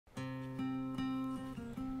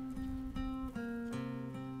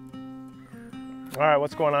All right,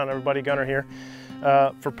 what's going on, everybody? Gunner here.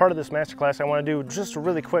 For part of this masterclass, I want to do just a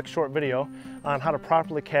really quick short video on how to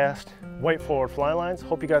properly cast weight forward fly lines.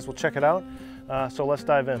 Hope you guys will check it out. So let's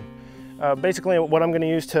dive in. Basically, what I'm going to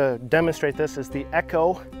use to demonstrate this is the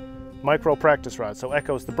Echo micro practice rod. So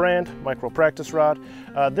Echo is the brand, micro practice rod.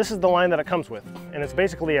 This is the line that it comes with, and it's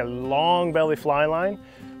basically a long belly fly line,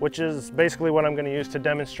 which is basically what I'm going to use to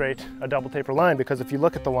demonstrate a double taper line, because if you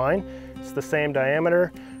look at the line, it's the same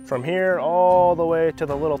diameter from here all the way to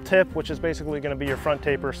the little tip, which is basically going to be your front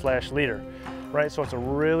taper slash leader, right? So it's a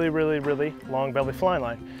really long belly fly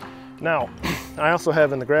line. Now, I also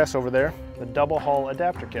have in the grass over there the double hull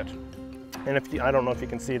adapter kit. And I don't know if you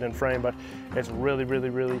can see it in frame, but it's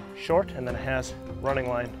really short, and then it has running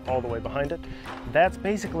line all the way behind it. That's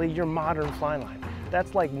basically your modern fly line.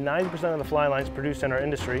 That's like 90% of the fly lines produced in our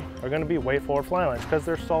industry are going to be weight forward fly lines, because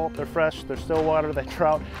they're salt, they're fresh, they're still water, they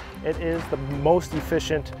trout. It is the most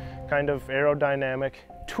efficient kind of aerodynamic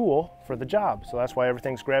tool for the job. So that's why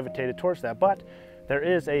everything's gravitated towards that. But there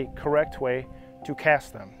is a correct way to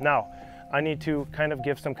cast them. Now, I need to kind of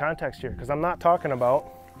give some context here, because I'm not talking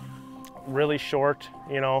about really short,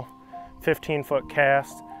 15-foot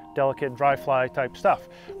cast, delicate dry fly type stuff.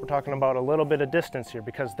 We're talking about a little bit of distance here,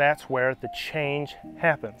 because that's where the change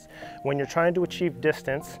happens. When you're trying to achieve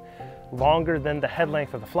distance longer than the head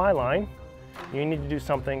length of the fly line, you need to do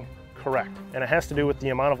something correct, and it has to do with the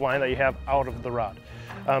amount of line that you have out of the rod.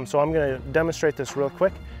 So I'm going to demonstrate this real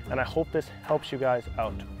quick, and I hope this helps you guys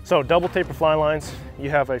out. So double taper fly lines,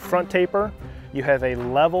 you have a front taper, you have a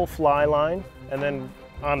level fly line, and then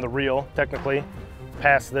on the reel, technically,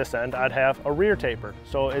 past this end, I'd have a rear taper.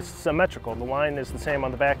 So it's symmetrical. The line is the same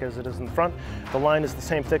on the back as it is in the front. The line is the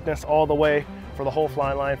same thickness all the way for the whole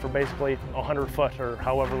fly line for basically 100 foot or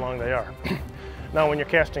however long they are. Now, when you're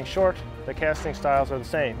casting short, the casting styles are the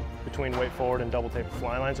same between weight forward and double taper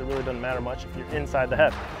fly lines. It really doesn't matter much if you're inside the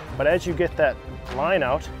head. But as you get that line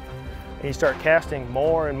out and you start casting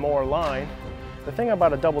more and more line, the thing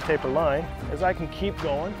about a double taper line is I can keep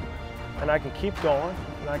going, and I can keep going,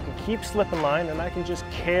 and I can keep slipping line, and I can just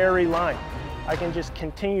carry line. I can just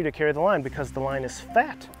continue to carry the line because the line is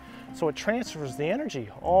fat. So it transfers the energy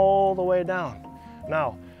all the way down.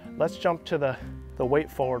 Now, let's jump to the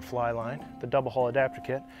weight forward fly line, the double hull adapter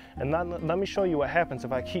kit, and let me show you what happens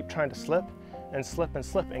if I keep trying to slip and slip and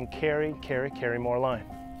slip and carry more line.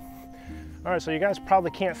 All right, so you guys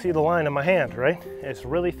probably can't see the line in my hand, right? It's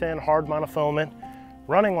really thin, hard monofilament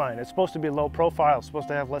running line. It's supposed to be low profile, it's supposed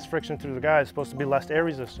to have less friction through the guide, it's supposed to be less air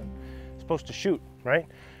resistant, it's supposed to shoot, right?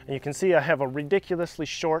 And you can see I have a ridiculously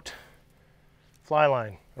short fly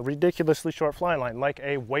line, like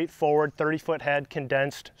a weight forward 30-foot head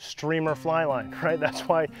condensed streamer fly line, right? That's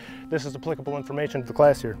why this is applicable information to the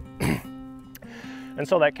class here. And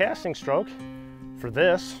so that casting stroke for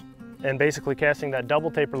this, and basically casting that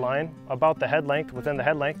double taper line about the head length, within the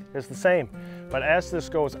head length, is the same. But as this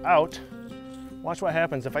goes out, watch what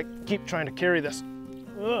happens if I keep trying to carry this.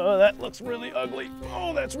 Oh, that looks really ugly.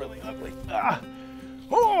 Oh, that's really ugly. Ah.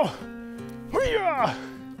 Oh, yeah.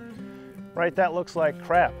 Right, that looks like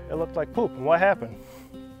crap. It looked like poop. And what happened?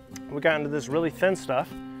 We got into this really thin stuff,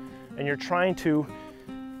 and you're trying to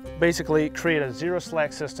basically create a zero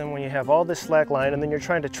slack system when you have all this slack line, and then you're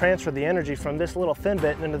trying to transfer the energy from this little thin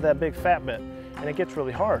bit into that big fat bit, and it gets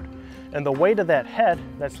really hard. And the weight of that head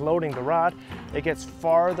that's loading the rod, it gets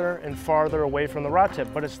farther and farther away from the rod tip,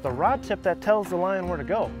 but it's the rod tip that tells the line where to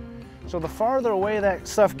go. So the farther away that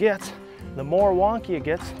stuff gets, the more wonky it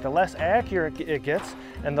gets, the less accurate it gets,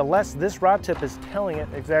 and the less this rod tip is telling it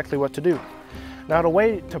exactly what to do. Now, the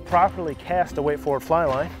way to properly cast a weight forward fly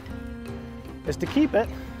line is to keep it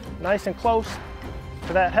nice and close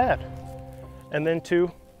to that head, and then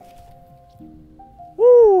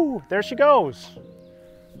woo, there she goes.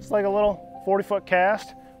 It's like a little 40-foot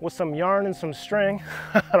cast with some yarn and some string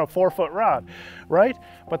on a 4-foot rod, right?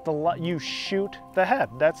 But you shoot the head.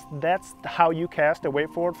 That's how you cast a weight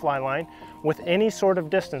forward fly line with any sort of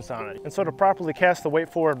distance on it. And so to properly cast the weight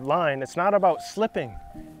forward line, it's not about slipping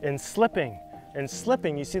and slipping and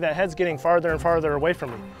slipping. You see that head's getting farther and farther away from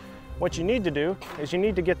me. What you need to do is you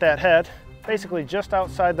need to get that head basically just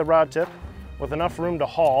outside the rod tip with enough room to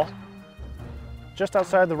haul. Just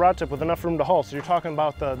outside the rod tip with enough room to haul. So you're talking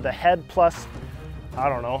about the head plus, I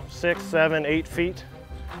don't know, 6, 7, 8 feet.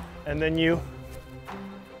 And then you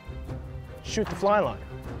shoot the fly line.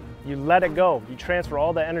 You let it go. You transfer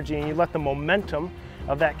all that energy, and you let the momentum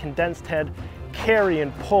of that condensed head carry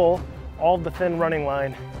and pull all the thin running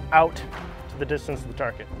line out to the distance of the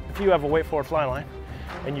target. If you have a weight forward fly line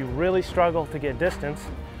and you really struggle to get distance,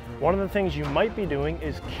 one of the things you might be doing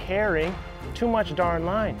is carrying too much darn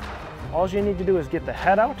line. All you need to do is get the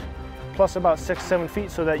head out plus about 6-7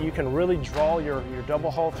 feet so that you can really draw your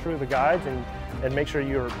double hull through the guides and make sure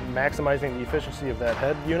you're maximizing the efficiency of that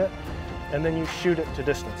head unit. And then you shoot it to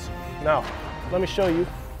distance. Now, let me show you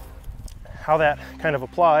how that kind of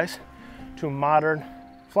applies to modern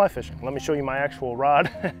fly fishing. Let me show you my actual rod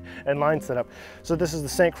and line setup. So this is the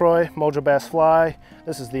St. Croix Mojo Bass Fly.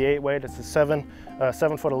 This is the 8-weight. It's a 7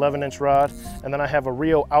 foot 11-inch rod. And then I have a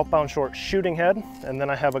Rio outbound short shooting head. And then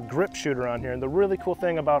I have a grip shooter on here. And the really cool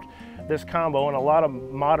thing about this combo, and a lot of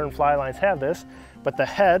modern fly lines have this, but the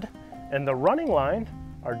head and the running line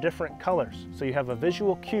are different colors. So you have a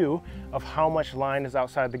visual cue of how much line is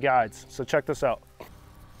outside the guides. So check this out.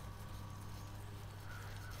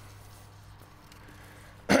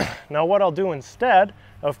 Now what I'll do instead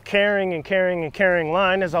of carrying and carrying and carrying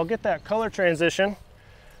line is I'll get that color transition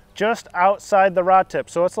just outside the rod tip.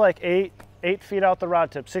 So it's like 8 feet out the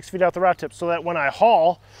rod tip, 6 feet out the rod tip, so that when I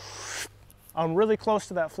haul, I'm really close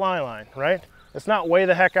to that fly line, right? It's not way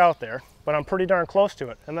the heck out there, but I'm pretty darn close to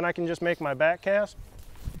it. And then I can just make my back cast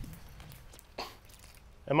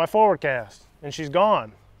and my forward cast, and she's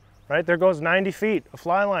gone, right? There goes 90 feet of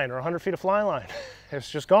fly line or 100 feet of fly line. It's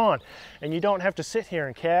just gone. And you don't have to sit here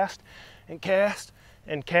and cast and cast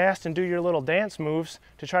and cast and do your little dance moves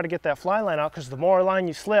to try to get that fly line out, because the more line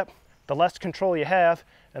you slip, the less control you have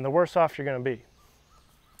and the worse off you're going to be.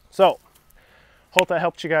 So, hope that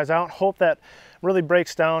helped you guys out. Hope that really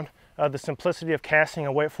breaks down the simplicity of casting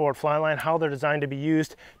a weight forward fly line, how they're designed to be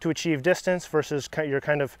used to achieve distance versus your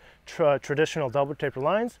kind of traditional double taper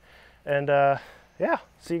lines. And yeah,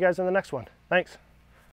 see you guys in the next one. Thanks.